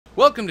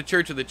Welcome to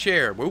Church of the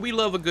Chair, where we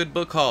love a good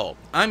book haul.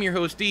 I'm your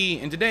host D,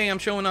 and today I'm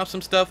showing off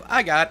some stuff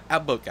I got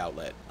at Book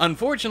Outlet.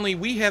 Unfortunately,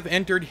 we have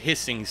entered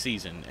hissing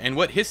season, and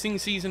what hissing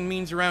season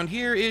means around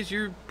here is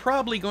you're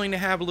probably going to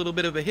have a little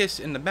bit of a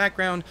hiss in the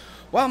background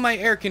while my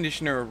air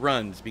conditioner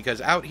runs, because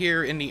out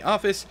here in the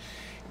office,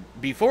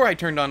 before I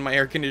turned on my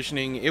air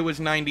conditioning, it was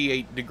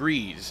 98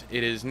 degrees.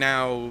 It is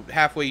now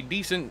halfway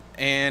decent,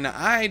 and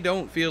I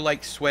don't feel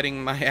like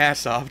sweating my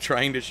ass off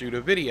trying to shoot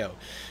a video.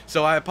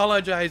 So I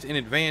apologize in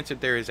advance if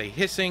there is a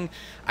hissing.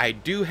 I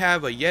do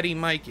have a Yeti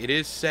mic. It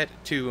is set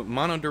to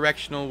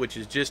monodirectional, which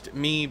is just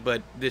me,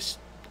 but this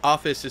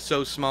office is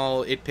so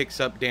small it picks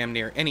up damn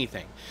near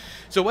anything.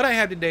 So what I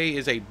have today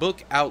is a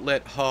Book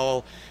Outlet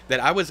haul that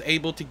I was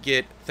able to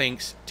get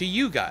thanks to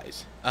you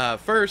guys.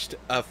 First,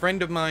 a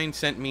friend of mine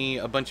sent me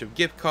a bunch of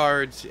gift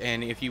cards,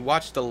 and if you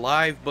watch the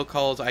live book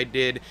hauls I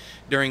did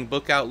during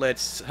Book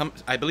Outlet's,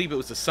 I believe it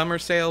was the summer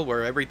sale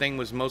where everything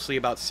was mostly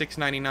about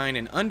 $6.99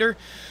 and under,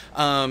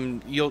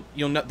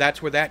 you'll know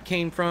that's where that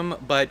came from.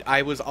 But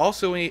I was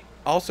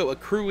also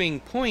accruing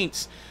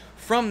points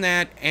from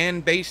that,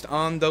 and based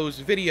on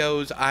those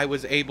videos, I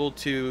was able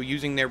to,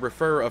 using their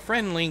refer a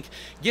friend link,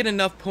 get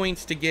enough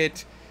points to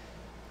get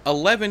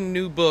 11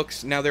 new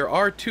books. Now there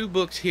are 2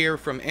 books here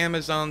from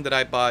Amazon that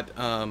I bought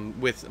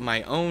with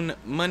my own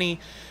money,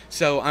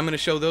 so I'm going to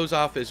show those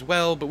off as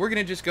well, but we're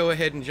going to just go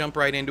ahead and jump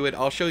right into it.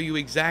 I'll show you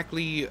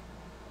exactly,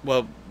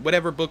 well,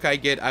 whatever book I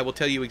get, I will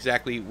tell you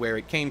exactly where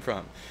it came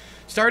from.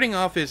 Starting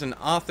off is an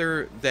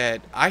author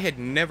that I had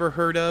never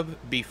heard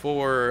of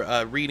before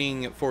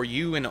reading For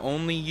You and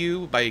Only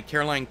You by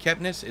Caroline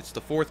Kepnes. It's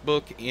the 4th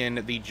book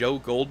in the Joe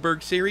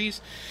Goldberg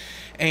series,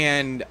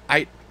 and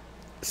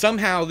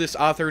somehow this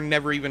author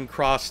never even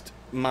crossed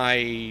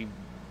my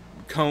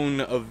cone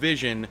of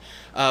vision,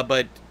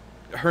 but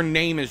her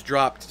name is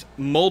dropped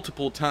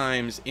multiple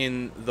times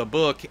in the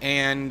book.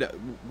 And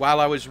while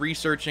I was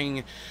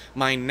researching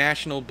my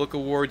National Book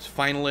Awards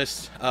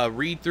finalists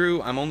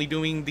read-through, I'm only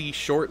doing the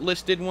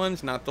short-listed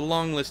ones, not the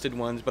long-listed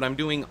ones, but I'm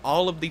doing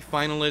all of the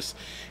finalists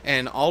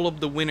and all of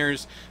the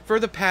winners for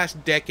the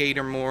past decade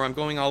or more. I'm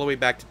going all the way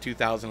back to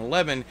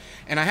 2011,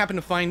 and I happen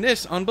to find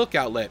this on Book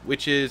Outlet,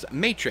 which is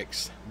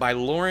Matrix by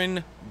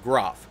Lauren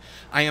Groff.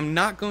 I am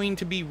not going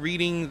to be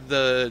reading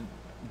the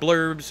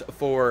blurbs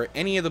for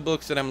any of the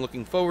books that I'm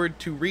looking forward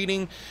to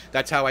reading.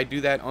 That's how I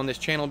do that on this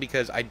channel,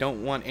 because I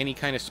don't want any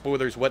kind of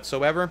spoilers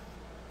whatsoever.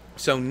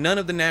 So none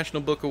of the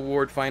National Book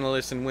Award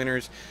finalists and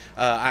winners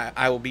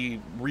I will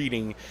be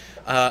reading,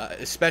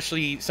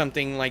 especially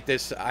something like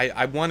this.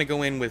 I want to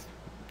go in with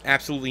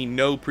absolutely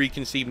no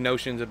preconceived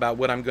notions about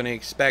what I'm going to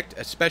expect,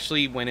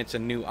 especially when it's a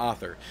new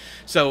author.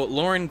 So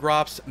Lauren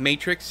Groff's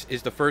Matrix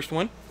is the first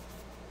one.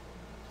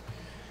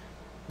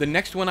 The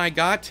next one I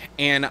got,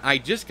 and I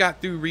just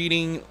got through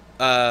reading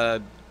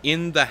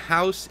In the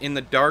House in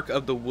the Dark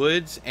of the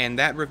Woods, and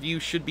that review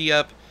should be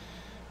up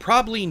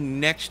probably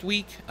next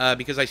week,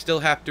 because I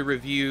still have to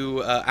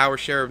review Our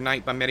Share of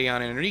Night by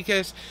Mariana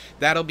Enriquez.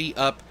 That'll be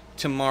up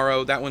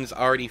tomorrow. That one's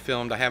already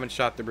filmed. I haven't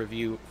shot the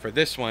review for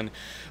this one,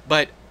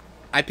 but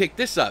I picked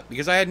this up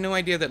because I had no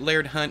idea that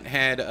Laird Hunt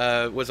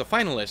was a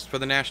finalist for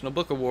the National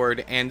Book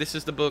Award, and this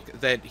is the book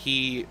that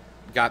he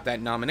got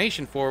that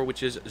nomination for,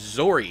 which is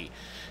Zorrie.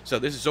 So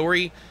this is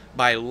Zorrie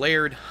by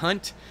Laird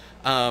Hunt.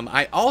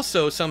 I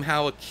also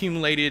somehow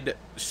accumulated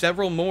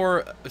several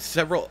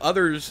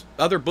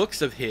other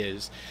books of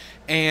his,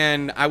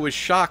 and I was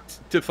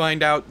shocked to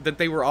find out that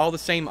they were all the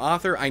same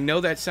author. I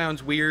know that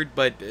sounds weird,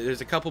 but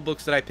there's a couple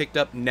books that I picked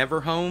up,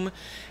 Never Home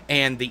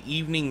and The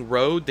Evening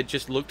Road, that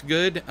just looked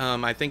good.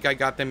 I think I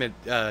got them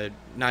at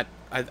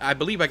I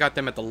believe I got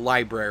them at the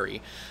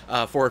library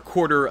for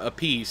 $0.25 a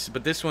piece,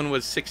 but this one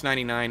was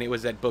 $6.99. It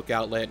was at Book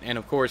Outlet, and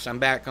of course I'm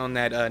back on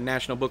that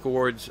National Book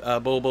Awards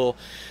bubble,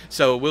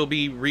 so we'll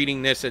be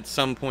reading this at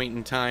some point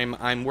in time.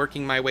 I'm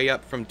working my way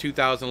up from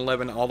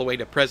 2011 all the way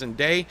to present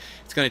day.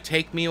 It's going to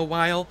take me a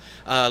while.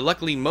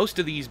 Luckily, most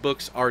of these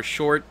books are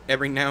short.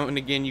 Every now and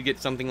again you get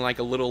something like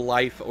A Little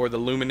Life or The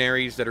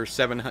Luminaries that are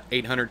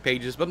 700-800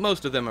 pages, but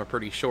most of them are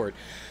pretty short.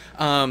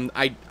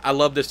 I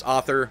love this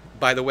author,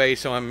 by the way,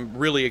 so I'm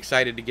really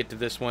excited to get to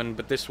this one,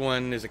 but this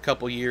one is a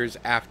couple years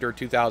after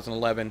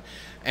 2011,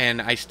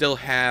 and I still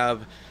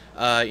have,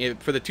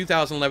 for the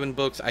 2011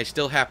 books, I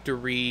still have to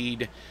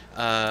read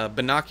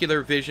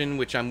Binocular Vision,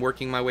 which I'm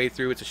working my way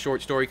through. It's a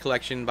short story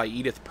collection by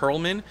Edith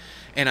Perlman,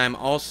 and I'm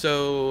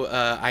also,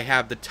 I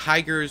have The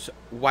Tiger's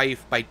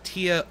Wife by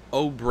Tia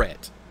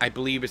Obrecht, I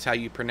believe is how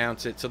you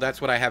pronounce it, so that's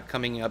what I have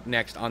coming up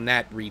next on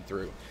that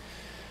read-through.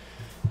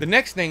 The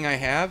next thing I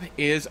have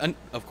is,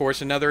 of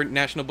course, another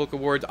National Book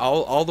Awards.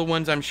 All the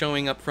ones I'm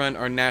showing up front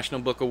are National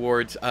Book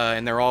Awards,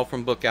 and they're all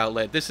from Book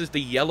Outlet. This is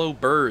The Yellow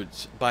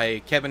Birds by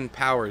Kevin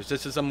Powers.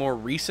 This is a more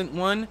recent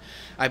one,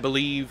 I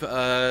believe.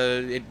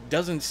 It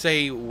doesn't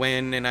say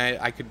when, and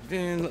I could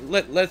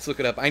let's look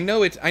it up. I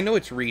know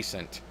it's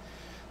recent.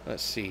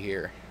 Let's see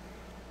here.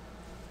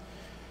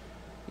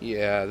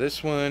 Yeah,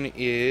 this one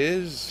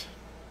is,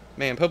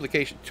 man,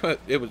 publication.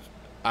 It was.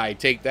 I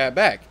take that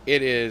back.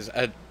 It is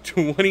a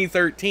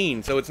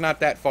 2013, so it's not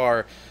that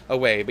far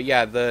away. But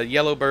yeah, the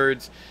Yellow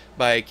Birds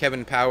by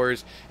Kevin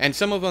Powers, and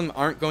some of them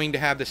aren't going to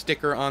have the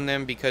sticker on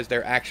them because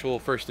they're actual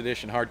first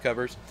edition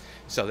hardcovers.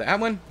 So that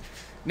one.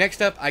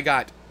 Next up, I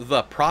got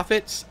The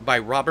Prophets by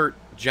Robert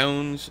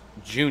Jones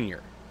Jr.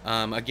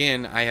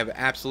 Again, I have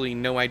absolutely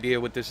no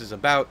idea what this is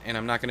about, and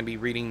I'm not going to be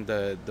reading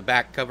the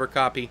back cover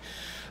copy.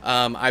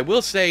 I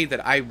will say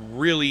that I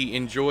really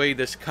enjoy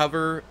this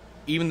cover,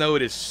 even though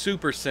it is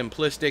super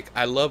simplistic.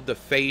 I love the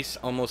face,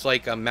 almost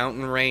like a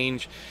mountain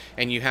range,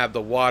 and you have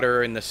the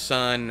water and the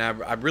sun.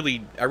 I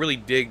really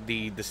dig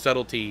the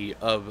subtlety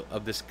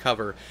of this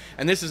cover.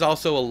 And this is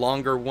also a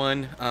longer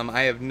one.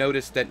 I have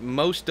noticed that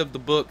most of the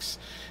books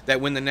that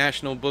win the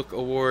National Book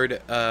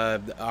Award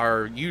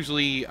are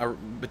usually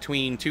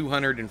between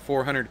 200 and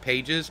 400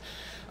 pages.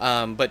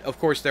 But of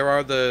course there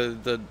are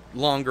the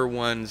longer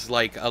ones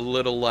like A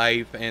Little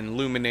Life and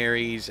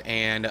Luminaries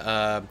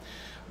and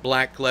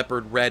Black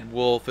Leopard, Red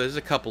Wolf. There's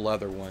a couple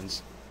other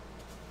ones.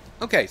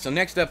 Okay, so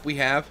next up we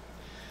have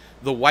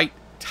The White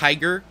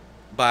Tiger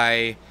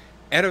by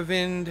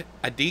Aravind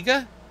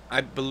Adiga.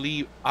 I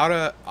believe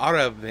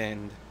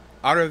Aravind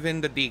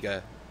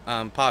Adiga,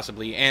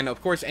 possibly. And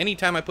of course,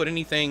 anytime I put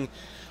anything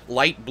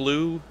light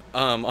blue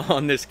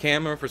on this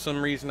camera, for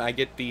some reason I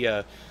get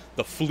the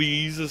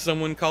fleas, as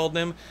someone called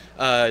them,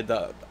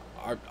 the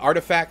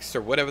artifacts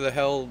or whatever the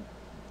hell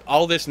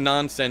all this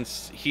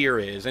nonsense here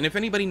is. And if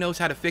anybody knows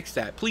how to fix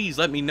that, please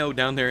let me know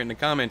down there in the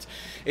comments.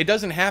 It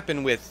doesn't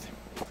happen with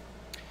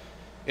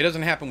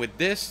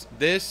this.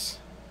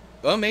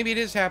 Well, maybe it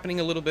is happening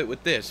a little bit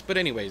with this, but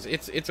anyways,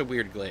 it's a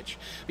weird glitch.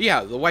 But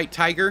yeah, The White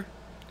Tiger.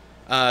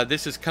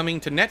 This is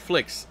coming to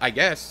Netflix, I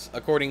guess,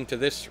 according to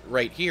this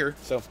right here,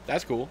 so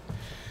that's cool.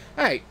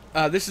 Alright,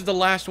 this is the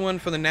last one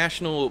for the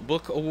National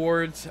Book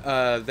Awards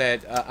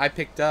that I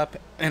picked up,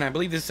 and I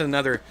believe this is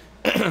another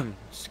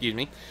excuse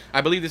me,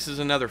 I believe this is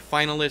another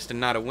finalist and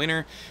not a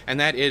winner, and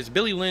that is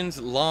Billy Lynn's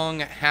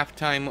Long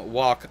Halftime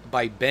Walk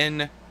by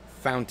Ben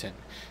Fountain.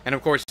 And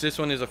of course, this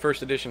one is a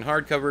first edition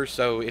hardcover,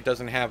 so it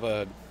doesn't have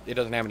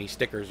any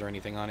stickers or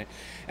anything on it.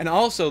 And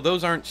also,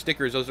 those aren't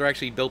stickers; those are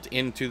actually built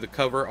into the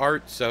cover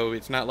art, so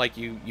it's not like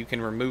you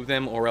can remove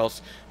them, or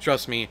else,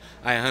 trust me,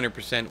 I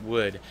 100%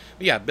 would.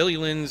 But yeah, Billy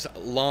Lynn's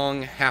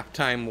Long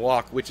Halftime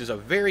Walk, which is a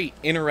very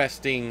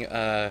interesting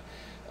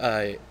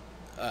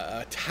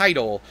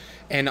title.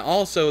 And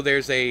also,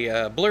 there's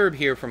a blurb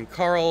here from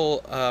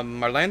Carl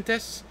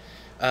Marlantes.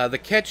 The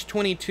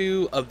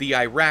Catch-22 of the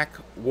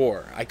Iraq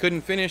War. I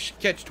couldn't finish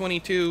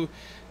Catch-22.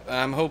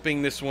 I'm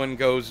hoping this one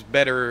goes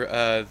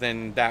better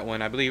than that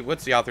one. I believe,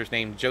 what's the author's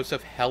name?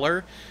 Joseph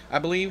Heller, I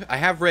believe. I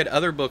have read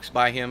other books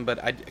by him,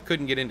 but I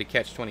couldn't get into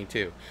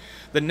Catch-22.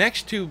 The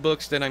next two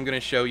books that I'm going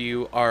to show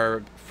you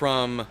are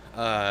from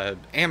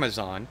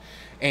Amazon,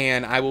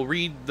 and I will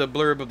read the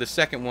blurb of the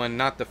second one,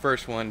 not the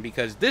first one,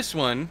 because this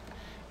one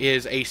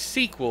is a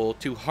sequel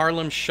to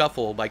Harlem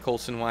Shuffle by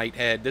Colson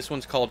Whitehead. This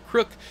one's called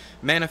Crook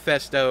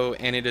Manifesto,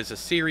 and it is a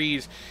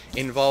series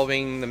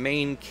involving the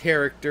main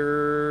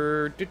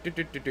character.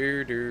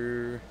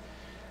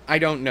 I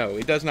don't know.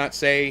 It does not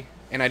say,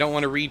 and I don't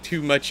want to read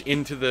too much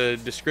into the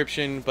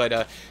description,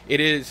 but it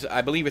is,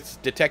 I believe it's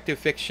detective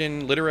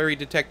fiction, literary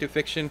detective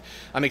fiction.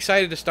 I'm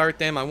excited to start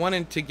them. I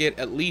wanted to get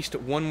at least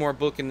one more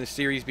book in the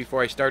series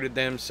before I started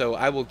them, so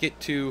I will get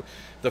to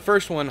the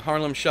first one,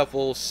 Harlem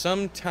Shuffle,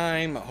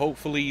 sometime,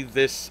 hopefully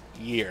this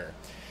year.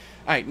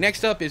 Alright,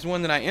 next up is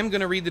one that I am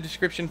going to read the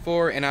description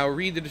for, and I'll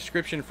read the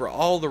description for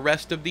all the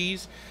rest of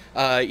these.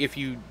 If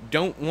you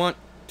don't want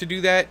to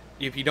do that,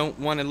 if you don't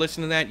want to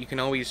listen to that, you can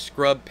always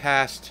scrub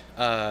past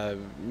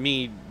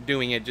me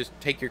doing it. Just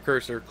take your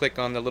cursor, click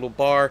on the little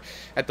bar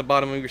at the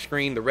bottom of your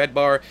screen, the red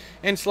bar,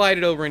 and slide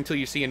it over until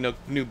you see a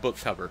new book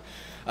cover.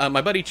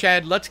 My buddy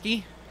Chad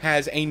Lutsky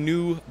has a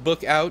new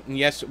book out, and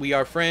yes, we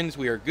are friends.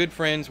 We are good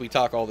friends. We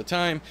talk all the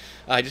time.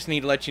 I just need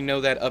to let you know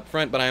that up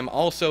front, but I am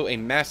also a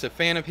massive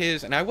fan of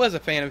his, and I was a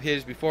fan of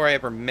his before I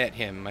ever met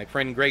him. My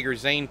friend Gregor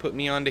Zane put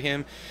me onto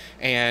him,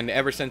 and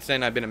ever since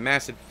then I've been a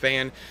massive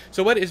fan.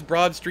 So what is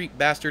Broad Street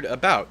Bastard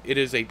about? It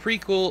is a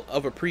prequel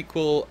of a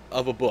prequel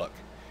of a book.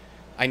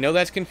 I know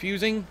that's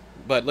confusing,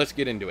 but let's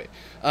get into it.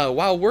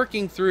 While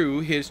working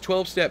through his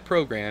 12-step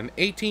program,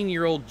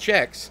 18-year-old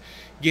Jex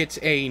gets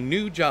a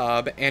new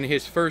job and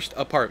his first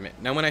apartment.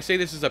 Now, when I say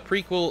this is a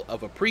prequel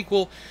of a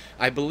prequel,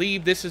 I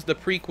believe this is the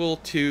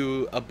prequel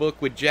to a book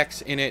with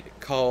Jex in it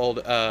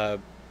called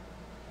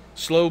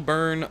Slow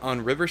Burn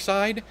on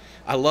Riverside.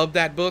 I love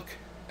that book.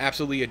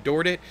 Absolutely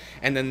adored it.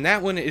 And then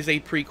that one is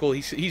a prequel.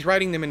 He's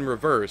writing them in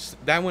reverse.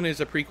 That one is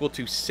a prequel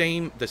to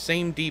The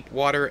Same Deep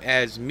Water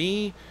as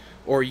Me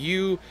or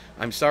You.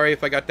 I'm sorry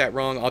if I got that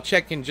wrong. I'll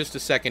check in just a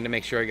second to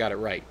make sure I got it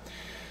right.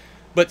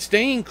 But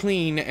staying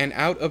clean and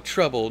out of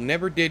trouble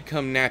never did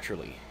come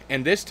naturally,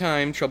 and this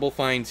time trouble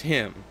finds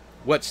him.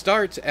 What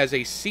starts as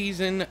a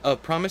season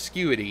of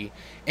promiscuity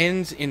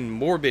ends in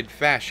morbid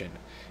fashion.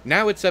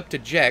 Now it's up to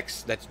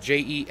Jex, that's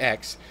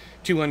J-E-X,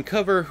 to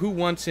uncover who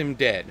wants him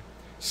dead.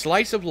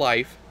 Slice of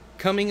life,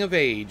 coming of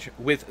age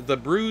with the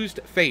bruised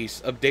face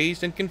of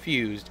Dazed and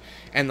Confused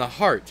and the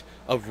heart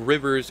of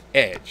River's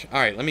Edge.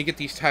 Alright, let me get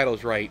these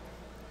titles right.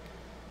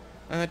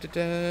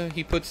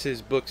 He puts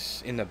his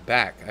books in the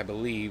back, I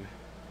believe.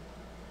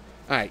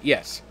 Alright,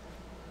 yes.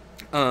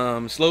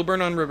 Slow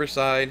Burn on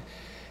Riverside,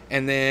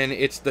 and then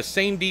it's The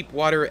Same Deep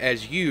Water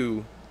as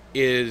You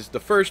is the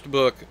first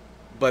book,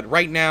 but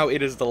right now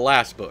it is the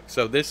last book.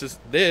 So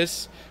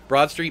this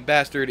Broad Street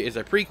Bastard is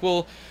a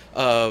prequel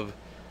of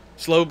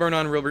Slow Burn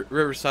on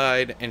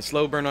Riverside, and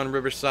Slow Burn on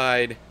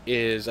Riverside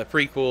is a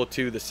prequel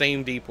to The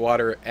Same Deep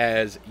Water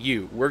as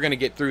You. We're going to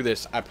get through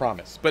this, I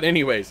promise. But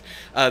anyways,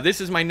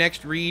 this is my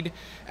next read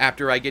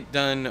after I get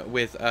done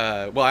with,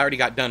 well, I already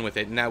got done with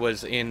it, and that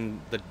was in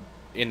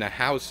the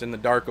House in the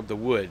Dark of the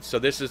Woods. So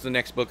this is the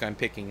next book I'm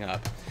picking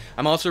up.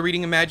 I'm also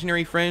reading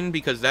Imaginary Friend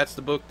because that's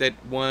the book that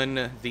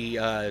won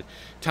the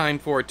Time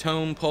for a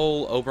Tome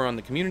poll over on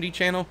the community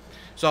channel.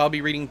 So I'll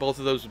be reading both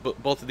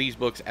of these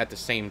books at the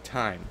same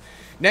time.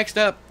 Next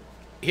up,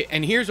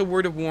 and here's a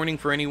word of warning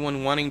for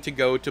anyone wanting to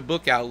go to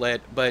Book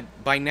Outlet, but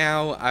by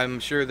now I'm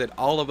sure that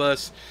all of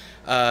us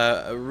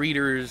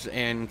readers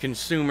and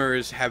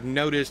consumers have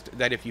noticed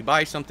that if you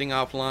buy something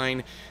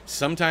offline,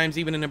 sometimes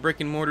even in a brick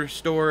and mortar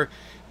store,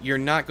 you're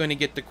not going to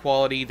get the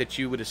quality that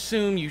you would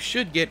assume you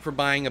should get for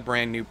buying a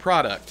brand new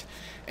product.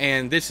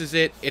 And this is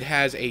it. It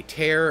has a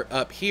tear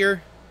up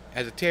here,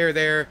 has a tear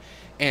there,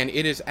 and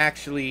it is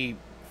actually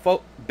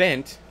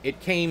bent. It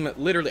came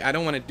literally, I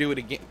don't want to do it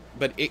again,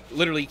 but it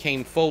literally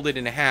came folded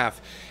in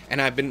half,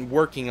 and I've been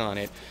working on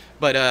it.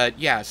 But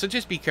yeah, so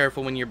just be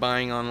careful when you're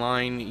buying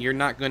online. You're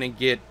not going to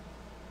get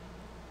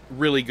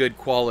really good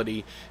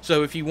quality.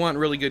 So if you want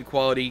really good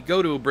quality,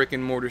 go to a brick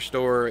and mortar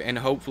store, and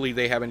hopefully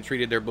they haven't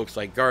treated their books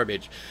like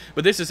garbage.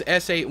 But this is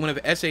one of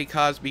S.A.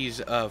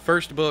 Cosby's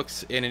first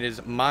books, and it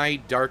is My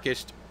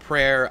Darkest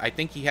Prayer. I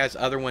think he has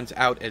other ones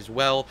out as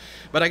well,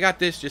 but I got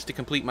this just to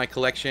complete my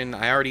collection.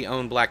 I already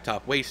own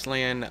Blacktop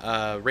Wasteland,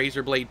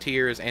 Razorblade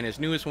Tears, and his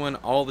newest one,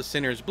 All the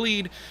Sinners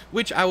Bleed,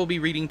 which I will be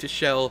reading to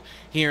Shell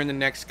here in the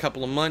next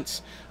couple of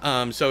months.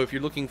 So if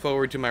you're looking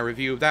forward to my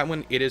review of that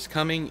one, it is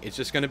coming. It's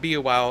just going to be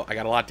a while. I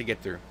got a lot to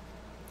get through.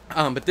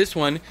 But this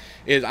one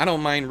is, I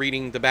don't mind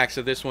reading the backs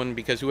of this one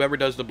because whoever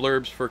does the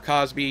blurbs for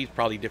Cosby,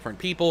 probably different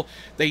people,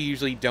 they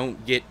usually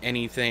don't get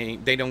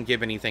anything, they don't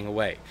give anything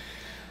away.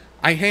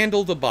 I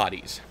handle the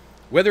bodies.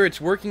 Whether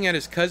it's working at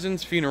his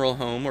cousin's funeral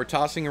home or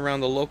tossing around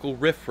the local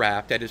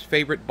riffraff at his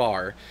favorite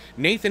bar,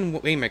 Nathan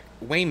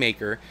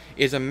Waymaker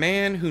is a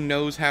man who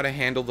knows how to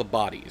handle the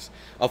bodies.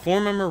 A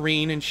former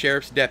Marine and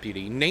sheriff's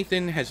deputy,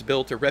 Nathan has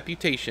built a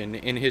reputation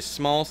in his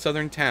small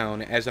southern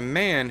town as a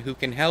man who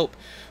can help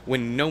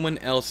when no one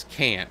else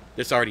can.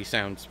 This already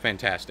sounds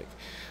fantastic.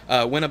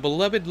 When a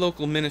beloved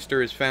local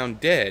minister is found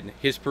dead,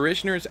 his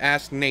parishioners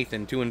ask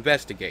Nathan to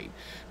investigate.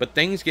 But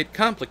things get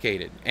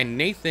complicated, and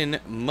Nathan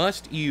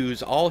must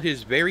use all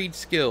his varied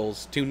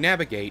skills to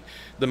navigate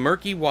the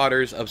murky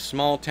waters of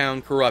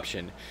small-town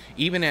corruption,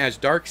 even as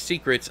dark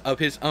secrets of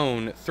his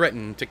own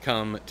threaten to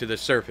come to the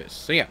surface.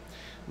 So yeah,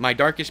 My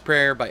Darkest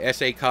Prayer by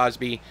S.A.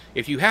 Cosby.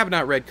 If you have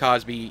not read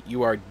Cosby,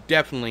 you are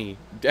definitely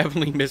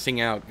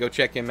missing out. Go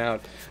check him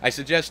out. I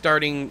suggest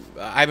starting,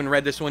 I haven't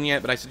read this one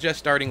yet, but I suggest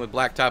starting with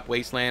Blacktop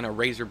Wasteland or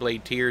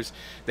Razorblade Tears.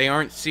 They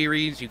aren't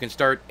series. You can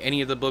start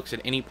any of the books at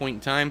any point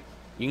in time.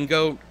 You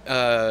can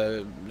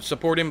go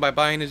support him by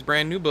buying his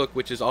brand new book,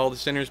 which is All the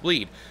Sinners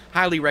Bleed.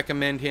 Highly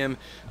recommend him.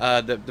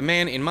 The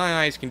man, in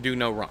my eyes, can do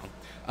no wrong.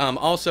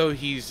 Also,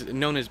 he's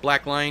known as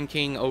Black Lion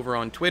King over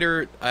on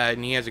Twitter,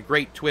 and he has a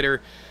great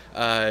Twitter.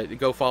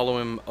 Go follow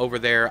him over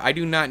there. I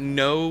do not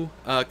know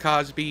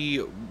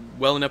Cosby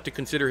well enough to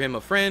consider him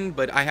a friend,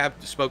 but I have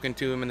spoken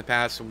to him in the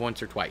past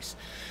once or twice.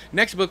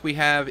 Next book we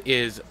have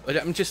is,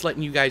 I'm just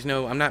letting you guys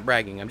know, I'm not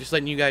bragging, I'm just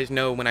letting you guys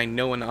know when I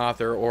know an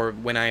author or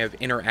when I have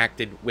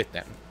interacted with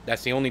them.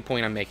 That's the only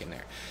point I'm making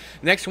there.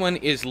 Next one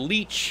is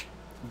Leech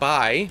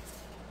by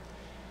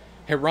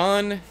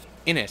Heron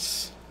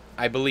Innes,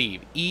 I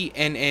believe.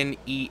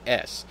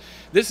 E-N-N-E-S.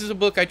 This is a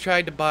book I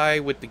tried to buy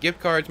with the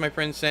gift cards my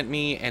friend sent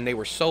me, and they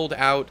were sold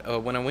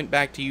out when I went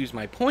back to use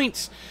my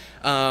points.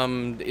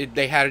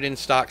 They had it in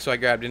stock, so I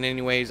grabbed it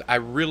anyways. I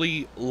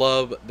really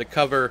love the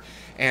cover,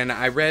 and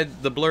I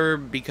read the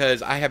blurb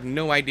because I have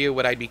no idea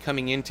what I'd be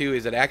coming into.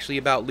 Is it actually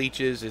about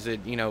leeches? Is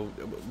it, you know,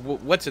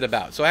 what's it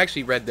about? So I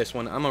actually read this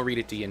one. I'm going to read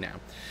it to you now.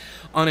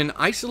 On an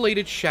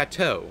isolated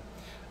chateau,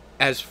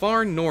 as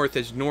far north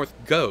as north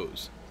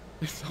goes,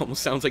 this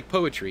almost sounds like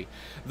poetry,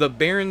 the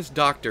Baron's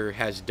doctor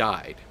has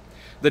died.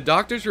 The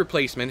doctor's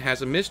replacement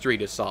has a mystery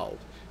to solve,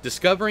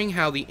 discovering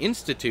how the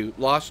Institute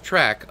lost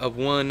track of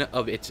one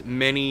of its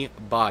many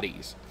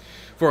bodies.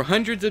 For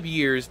hundreds of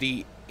years,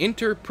 the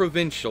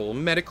Interprovincial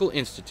Medical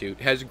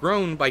Institute has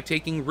grown by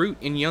taking root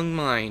in young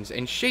minds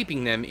and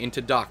shaping them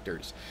into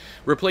doctors,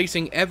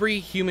 replacing every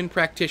human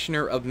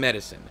practitioner of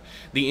medicine.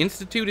 The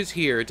Institute is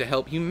here to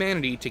help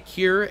humanity to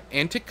cure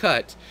and to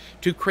cut,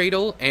 to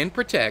cradle and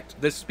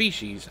protect the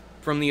species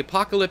from the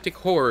apocalyptic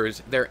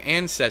horrors their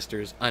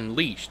ancestors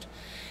unleashed.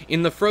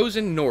 In the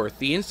frozen north,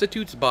 the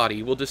Institute's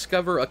body will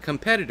discover a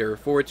competitor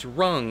for its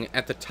rung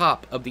at the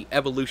top of the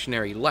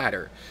evolutionary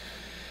ladder.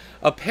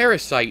 A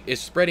parasite is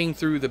spreading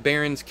through the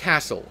Baron's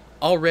castle,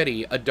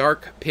 already a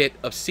dark pit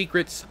of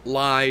secrets,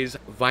 lies,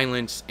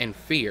 violence, and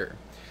fear.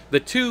 The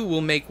two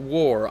will make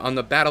war on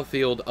the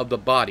battlefield of the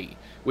body.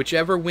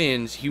 Whichever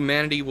wins,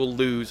 humanity will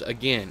lose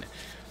again.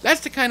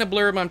 That's the kind of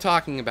blurb I'm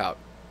talking about.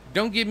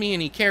 Don't give me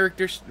any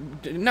characters,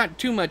 not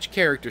too much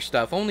character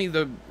stuff, only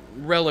the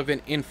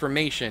relevant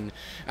information.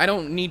 I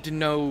don't need to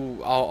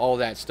know all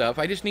that stuff.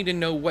 I just need to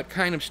know what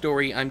kind of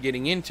story I'm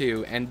getting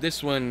into, and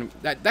this one,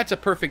 that's a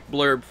perfect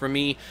blurb for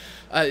me.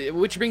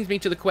 Which brings me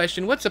to the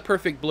question, what's a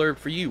perfect blurb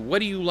for you? What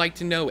do you like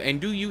to know?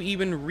 And do you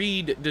even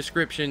read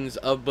descriptions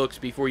of books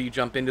before you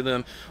jump into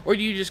them? Or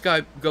do you just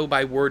go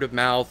by word of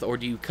mouth? Or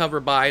do you cover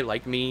buy,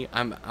 like me?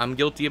 I'm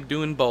guilty of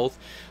doing both.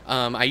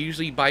 I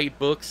usually buy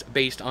books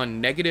based on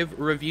negative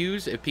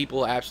reviews if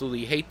people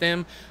absolutely hate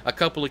them. A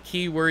couple of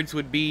keywords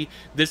would be,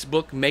 this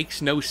book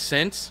makes no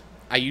sense.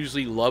 I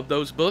usually love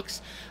those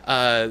books.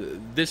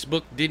 This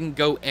book didn't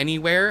go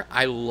anywhere.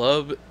 I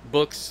love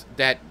books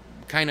that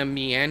kind of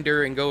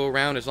meander and go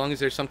around as long as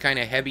there's some kind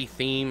of heavy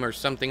theme or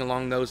something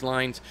along those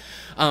lines.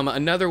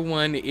 Another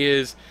one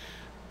is,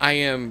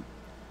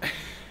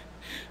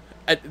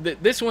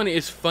 this one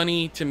is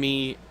funny to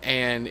me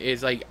and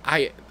is like,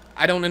 I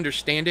don't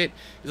understand it.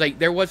 It's like,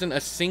 there wasn't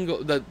a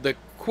single, the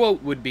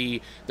quote would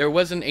be, there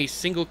wasn't a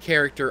single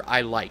character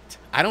I liked.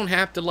 I don't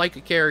have to like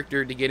a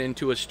character to get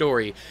into a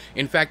story.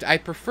 In fact, I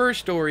prefer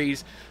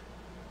stories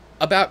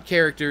about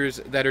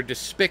characters that are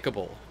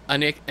despicable.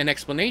 An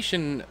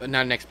explanation,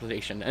 not an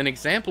explanation, an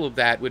example of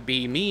that would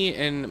be me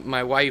and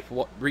my wife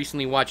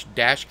recently watched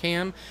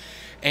Dashcam,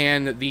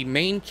 and the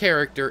main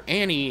character,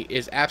 Annie,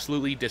 is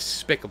absolutely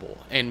despicable,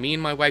 and me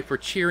and my wife were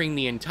cheering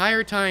the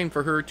entire time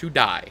for her to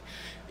die.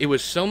 It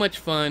was so much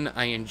fun.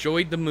 I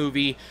enjoyed the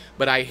movie,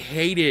 but I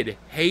hated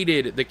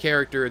the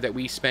character that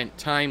we spent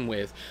time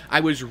with. I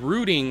was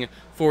rooting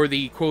for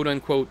the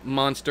quote-unquote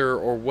monster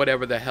or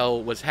whatever the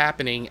hell was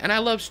happening, and I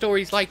love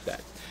stories like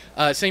that.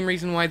 Same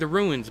reason why The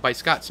Ruins by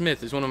Scott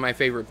Smith is one of my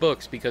favorite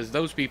books, because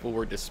those people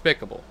were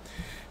despicable.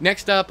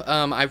 Next up,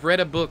 I've read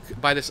a book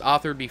by this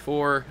author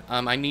before.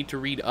 I need to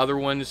read other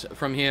ones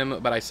from him,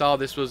 but I saw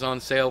this was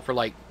on sale for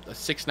like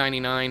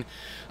 $6.99.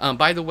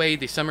 By the way,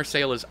 the summer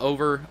sale is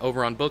over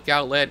on Book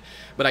Outlet,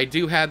 but I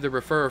do have the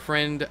Refer a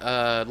Friend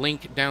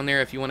link down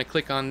there if you want to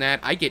click on that.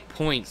 I get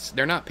points.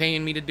 They're not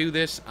paying me to do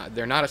this.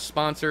 They're not a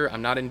sponsor.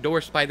 I'm not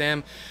endorsed by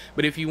them.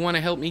 But if you want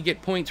to help me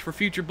get points for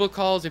future book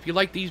hauls, if you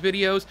like these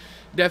videos,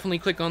 definitely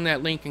click on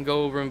that link and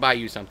go over and buy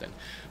you something.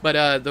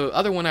 But the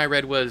other one I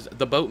read was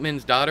The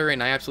Boatman's Daughter,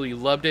 and I absolutely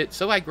loved it,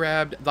 so I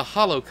grabbed The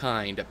Hollow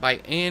Kind by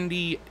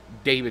Andy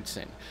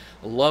Davidson.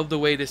 Love the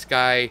way this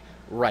guy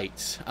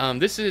writes.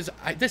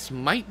 This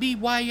might be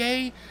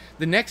YA.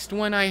 The next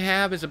one I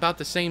have is about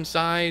the same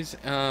size,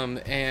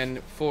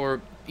 and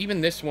for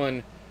even this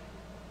one,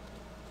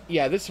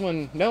 yeah, this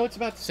one, no, it's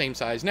about the same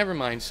size. Never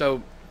mind.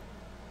 So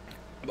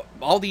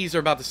all these are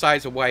about the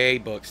size of YA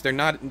books. They're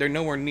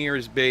nowhere near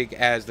as big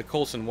as the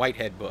Colson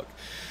Whitehead book.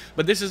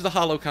 But this is The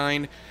Hollow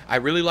Kind. I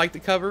really like the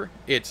cover.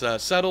 It's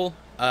subtle.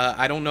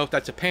 I don't know if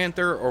that's a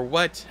panther or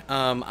what.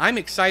 I'm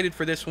excited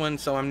for this one,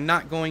 so I'm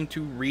not going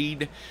to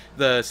read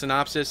the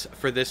synopsis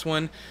for this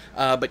one.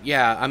 But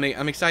yeah, I'm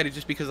excited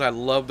just because I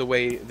love the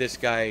way this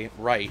guy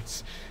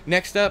writes.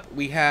 Next up,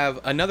 we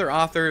have another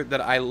author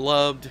that I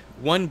loved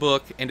one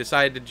book and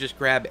decided to just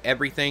grab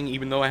everything,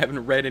 even though I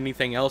haven't read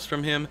anything else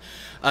from him.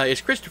 Is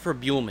Christopher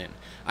Buehlman.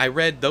 I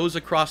read Those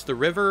Across the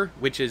River,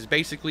 which is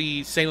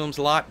basically Salem's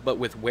Lot, but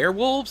with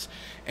werewolves.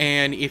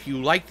 And if you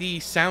like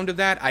the sound of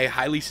that, I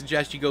highly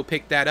suggest you go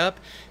pick that up.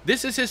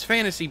 This is his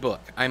fantasy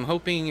book. I'm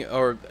hoping,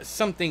 or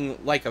something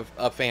like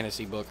a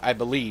fantasy book, I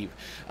believe.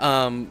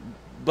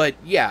 But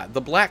yeah,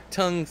 The Black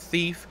Tongue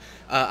Thief.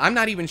 I'm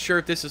not even sure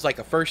if this is like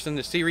a first in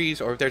the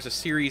series, or if there's a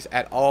series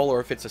at all, or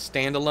if it's a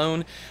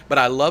standalone. But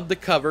I love the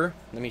cover.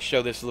 Let me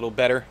show this a little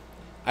better.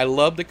 I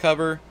love the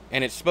cover,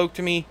 and it spoke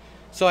to me.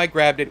 So I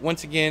grabbed it.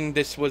 Once again,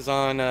 this was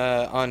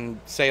on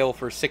sale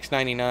for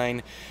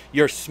 $6.99.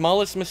 Your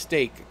smallest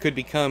mistake could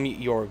become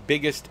your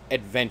biggest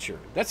adventure.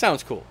 That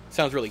sounds cool.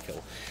 Sounds really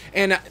cool.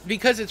 And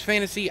because it's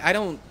fantasy, I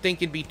don't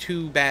think it'd be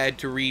too bad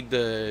to read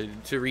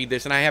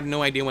this. And I have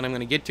no idea when I'm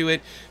going to get to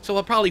it, so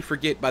I'll probably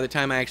forget by the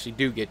time I actually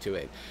do get to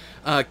it.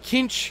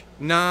 Kinch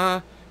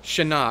Na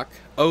Shinnok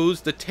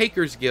owes the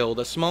Takers Guild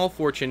a small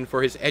fortune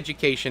for his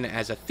education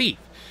as a thief,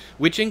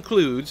 which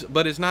includes,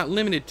 but is not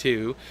limited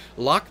to,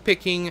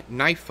 lock-picking,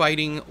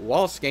 knife-fighting,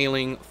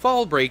 wall-scaling,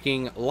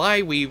 fall-breaking,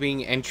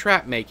 lie-weaving, and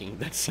trap-making.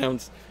 That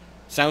sounds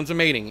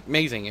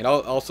amazing. It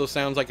also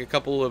sounds like a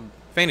couple of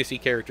fantasy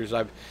characters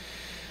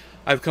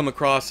I've come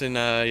across in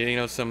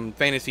some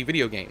fantasy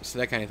video games,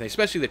 that kind of thing,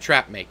 especially the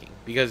trap-making,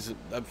 because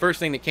the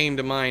first thing that came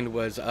to mind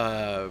was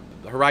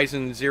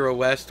Horizon Zero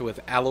West with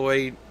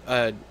Aloy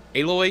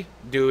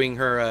doing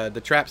her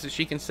the traps that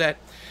she can set.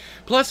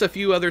 plus a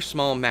few other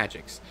small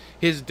magics.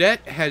 His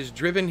debt has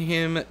driven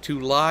him to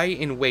lie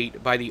in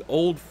wait by the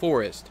old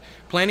forest,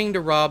 planning to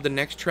rob the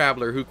next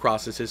traveler who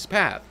crosses his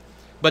path.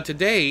 But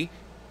today,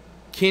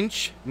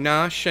 Kinch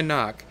na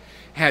Shanak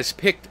has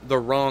picked the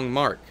wrong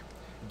mark.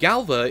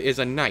 Galva is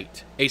a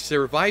knight, a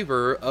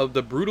survivor of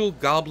the brutal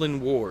goblin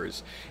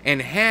wars,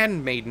 and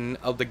handmaiden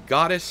of the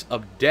goddess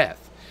of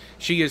death.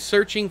 She is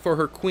searching for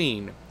her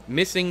queen,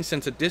 missing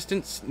since a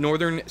distant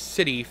northern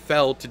city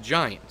fell to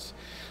giants.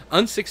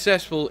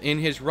 Unsuccessful in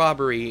his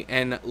robbery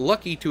and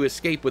lucky to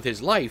escape with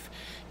his life,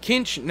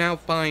 Kinch now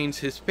finds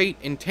his fate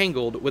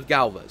entangled with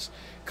Galva's.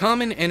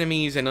 Common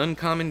enemies and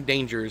uncommon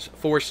dangers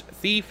force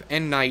thief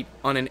and knight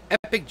on an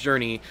epic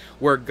journey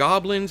where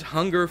goblins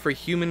hunger for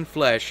human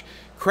flesh,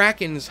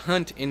 krakens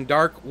hunt in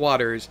dark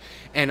waters,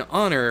 and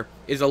honor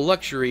is a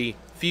luxury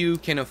few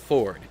can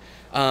afford.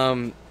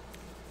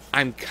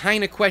 I'm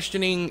kind of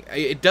questioning.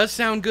 It does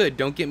sound good,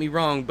 don't get me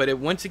wrong, but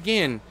once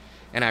again,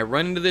 and I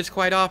run into this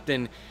quite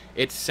often,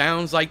 it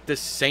sounds like the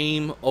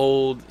same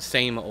old,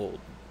 same old.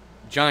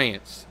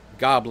 Giants,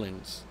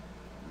 goblins,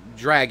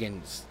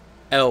 dragons,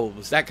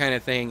 elves, that kind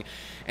of thing.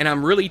 And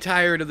I'm really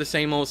tired of the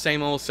same old,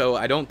 so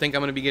I don't think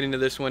I'm going to be getting to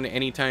this one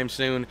anytime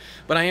soon.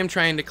 But I am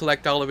trying to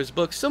collect all of his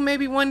books, so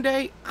maybe one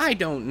day, I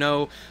don't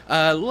know.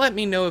 Let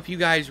me know if you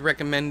guys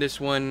recommend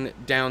this one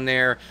down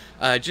there.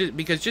 Just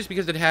because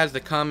it has the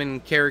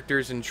common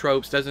characters and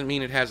tropes doesn't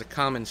mean it has a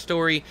common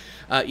story.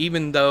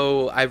 Even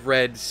though I've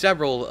read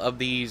several of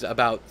these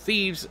about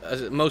thieves.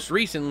 Most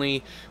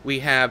recently, we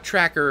have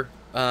Tracker,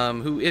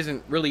 who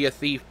isn't really a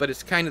thief, but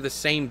it's kind of the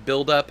same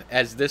build-up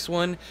as this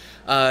one.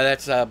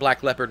 That's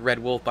Black Leopard, Red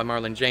Wolf by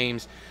Marlon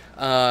James.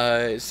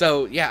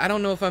 So, yeah, I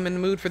don't know if I'm in the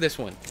mood for this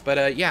one.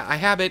 But, yeah, I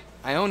have it.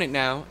 I own it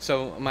now.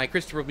 So, my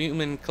Christopher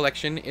Newman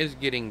collection is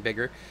getting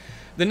bigger.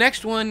 The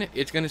next one,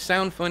 it's going to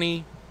sound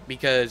funny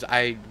because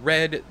I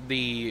read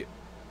the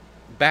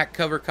back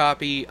cover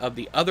copy of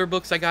the other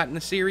books I got in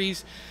the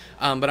series.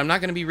 But I'm not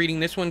going to be reading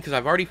this one because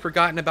I've already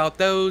forgotten about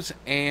those,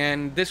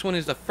 and this one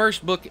is the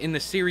first book in the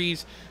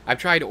series. I've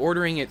tried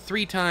ordering it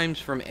 3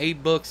 times from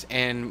Abe Books,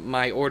 and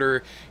my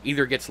order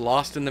either gets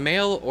lost in the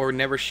mail or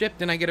never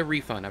shipped, and I get a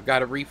refund. I've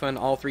got a refund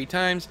all 3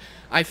 times.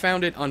 I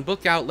found it on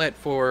Book Outlet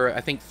for, I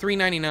think,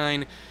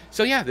 $3.99.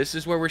 So yeah, this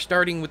is where we're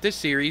starting with this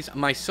series,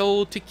 My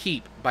Soul to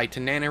Keep by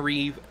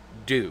Tananarive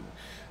Due.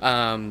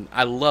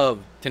 I love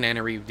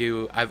Tananarive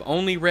Due. I've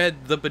only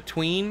read The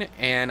Between,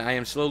 and I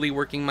am slowly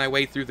working my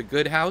way through The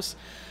Good House.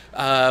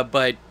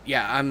 But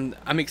yeah,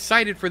 I'm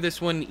excited for this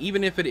one,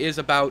 even if it is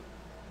about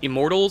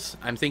immortals.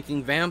 I'm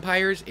thinking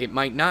vampires. It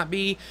might not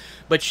be,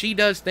 but she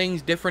does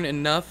things different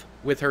enough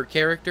with her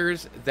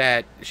characters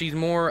that she's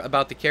more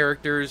about the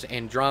characters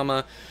and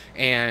drama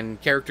and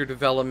character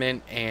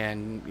development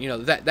and, you know,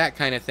 that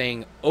kind of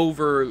thing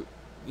over.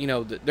 You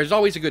know, there's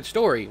always a good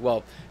story.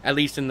 Well, at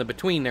least in The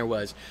Between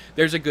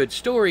there's a good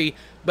story,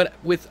 but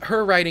with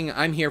her writing,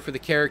 I'm here for the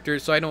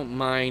characters, so I don't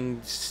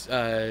mind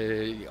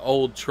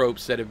old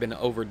tropes that have been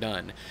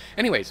overdone.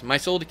 Anyways, My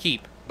Soul to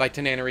Keep by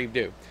Tananarive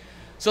Due.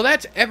 So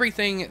that's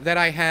everything that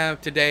I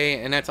have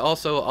today, and that's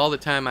also all the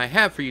time I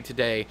have for you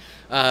today.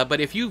 But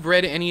if you've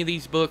read any of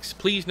these books,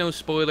 please no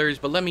spoilers,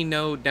 but let me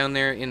know down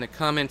there in the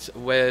comments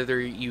whether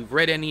you've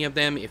read any of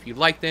them, if you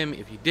liked them,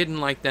 if you didn't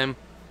like them.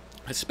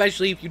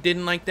 Especially if you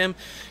didn't like them,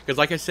 because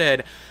like I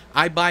said,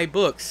 I buy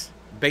books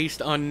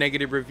based on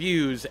negative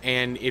reviews,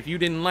 and if you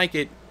didn't like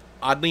it,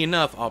 oddly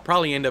enough, I'll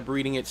probably end up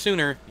reading it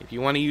sooner. If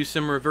you want to use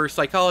some reverse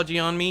psychology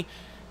on me,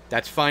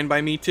 that's fine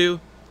by me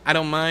too. I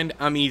don't mind.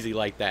 I'm easy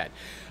like that.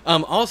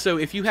 Also,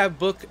 if you have a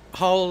book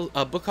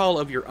haul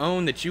of your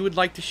own that you would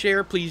like to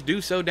share, please do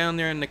so down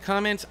there in the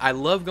comments. I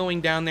love going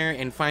down there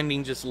and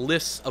finding just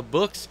lists of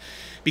books,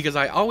 because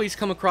I always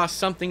come across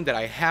something that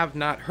I have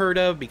not heard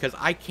of, because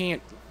I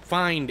can't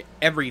find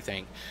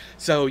everything.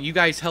 So you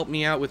guys help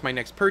me out with my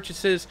next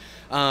purchases,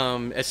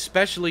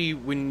 especially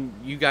when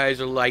you guys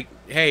are like,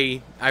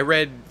 hey,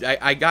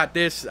 I got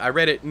this, I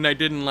read it and I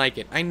didn't like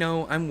it. I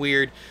know I'm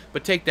weird,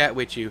 but take that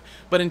with you.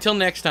 But until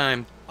next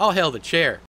time, all hail the chair.